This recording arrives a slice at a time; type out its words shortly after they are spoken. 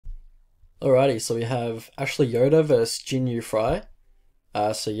Alrighty, so we have Ashley Yoder versus Jinh Frey.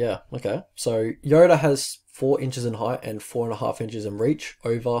 So yeah, okay. So Yoda has 4 inches in height and 4.5 inches in reach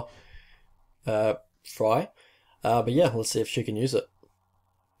over Frey. But yeah, let's see if she can use it.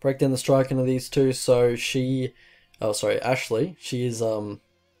 Break down the striking of these two. So Ashley, she's a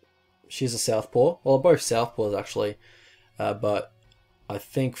southpaw. Well, both southpaws actually, but I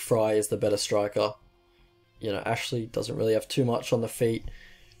think Frey is the better striker. You know, Ashley doesn't really have too much on the feet.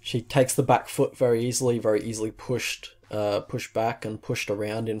 She takes the back foot very easily pushed back and pushed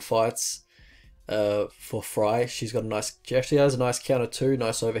around in fights. For Frey, she actually has a nice counter too,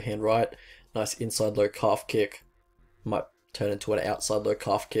 nice overhand right, nice inside low calf kick. Might turn into an outside low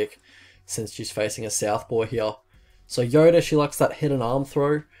calf kick since she's facing a southpaw here. So Yoda, she likes that head and arm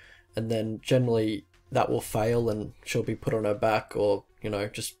throw, and then generally that will fail and she'll be put on her back, or you know,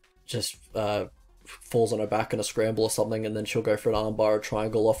 just falls on her back in a scramble or something, and then she'll go for an armbar or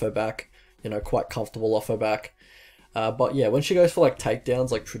triangle off her back, you know, quite comfortable off her back. But yeah, when she goes for like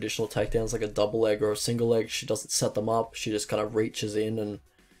takedowns, like traditional takedowns, like a double leg or a single leg, she doesn't set them up. She just kind of reaches in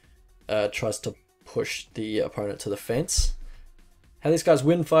and tries to push the opponent to the fence. How these guys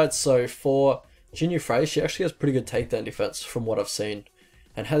win fights, so for Jinh Frey, she actually has pretty good takedown defense from what I've seen.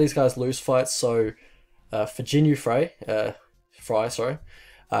 And how these guys lose fights, so for Jinh Frey,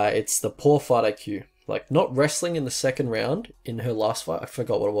 it's the poor fight IQ. Like, not wrestling in the second round in her last fight, I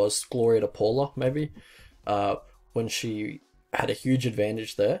forgot what it was, Gloria to Paula, maybe, when she had a huge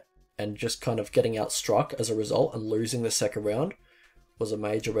advantage there, and just kind of getting outstruck as a result and losing the second round was a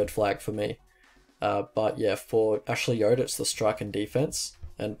major red flag for me. But yeah, for Ashley Yoder, it's the strike and defense.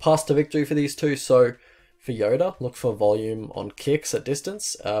 And path to victory for these two, so for Yoder, look for volume on kicks at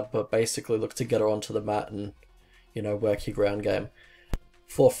distance, but basically look to get her onto the mat and, you know, work your ground game.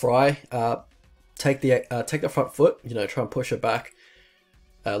 For Frey, take the front foot, you know, try and push her back.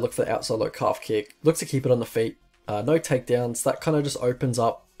 Look for the outside low calf kick. Look to keep it on the feet. No takedowns. That kind of just opens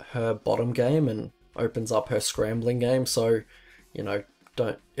up her bottom game and opens up her scrambling game. So, you know,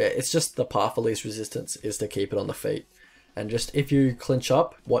 it's just the path of least resistance is to keep it on the feet. And just if you clinch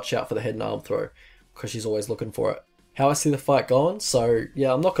up, watch out for the head and arm throw, because she's always looking for it. How I see the fight going, so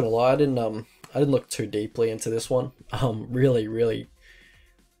yeah, I'm not gonna lie, I didn't look too deeply into this one. Really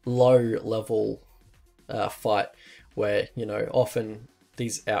low level fight where, you know, often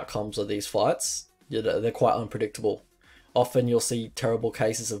these outcomes of these fights, you know, they're quite unpredictable. Often you'll see terrible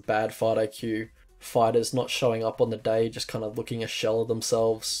cases of bad fight IQ, fighters not showing up on the day, just kind of looking a shell of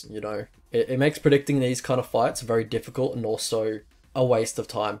themselves. You know, it makes predicting these kind of fights very difficult and also a waste of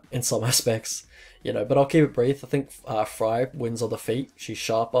time in some aspects, you know. But I'll keep it brief. I think Frey wins on the feet. She's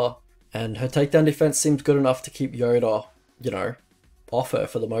sharper, and her takedown defense seems good enough to keep Yoda, you know, off her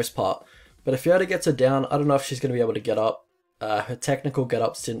for the most part. But if Yoda gets her down, I don't know if she's going to be able to get up. Her technical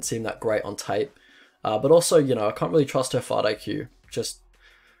get-ups didn't seem that great on tape. But also, you know, I can't really trust her fight IQ. Just,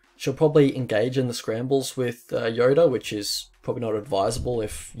 she'll probably engage in the scrambles with Yoda, which is probably not advisable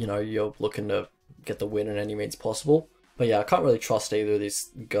if, you know, you're looking to get the win in any means possible. But yeah, I can't really trust either of these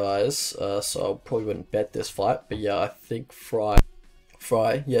guys, so I probably wouldn't bet this fight. But yeah, I think Frey,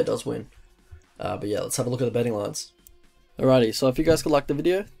 yeah, does win. But yeah, let's have a look at the betting lines. Alrighty, so if you guys could like the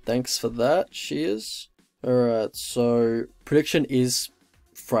video, thanks for that. Cheers. Alright, so prediction is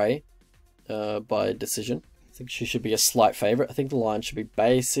Frey by decision. I think she should be a slight favourite. I think the line should be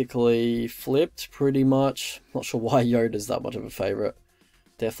basically flipped pretty much. Not sure why Yoda's that much of a favourite.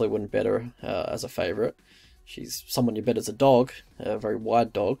 Definitely wouldn't bet her as a favourite. She's someone you bet as a dog, a very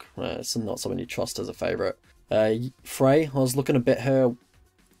wide dog. It's not someone you trust as a favourite. Frey, I was looking to bet her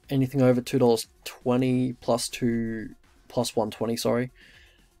anything over $2.20 plus 120, sorry.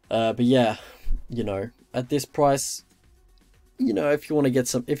 But yeah, you know, at this price, you know, if you want to get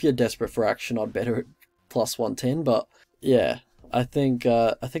some, if you're desperate for action, I'd bet her at plus 110. But yeah, I think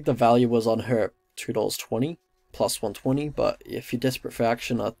the value was on her at $2.20 plus 120. But if you're desperate for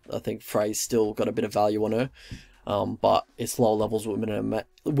action, I think Frey's still got a bit of value on her. But it's lower levels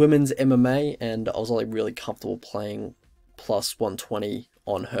women's MMA, and I was only really comfortable playing plus 120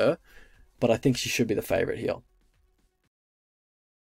 on her. But I think she should be the favorite here.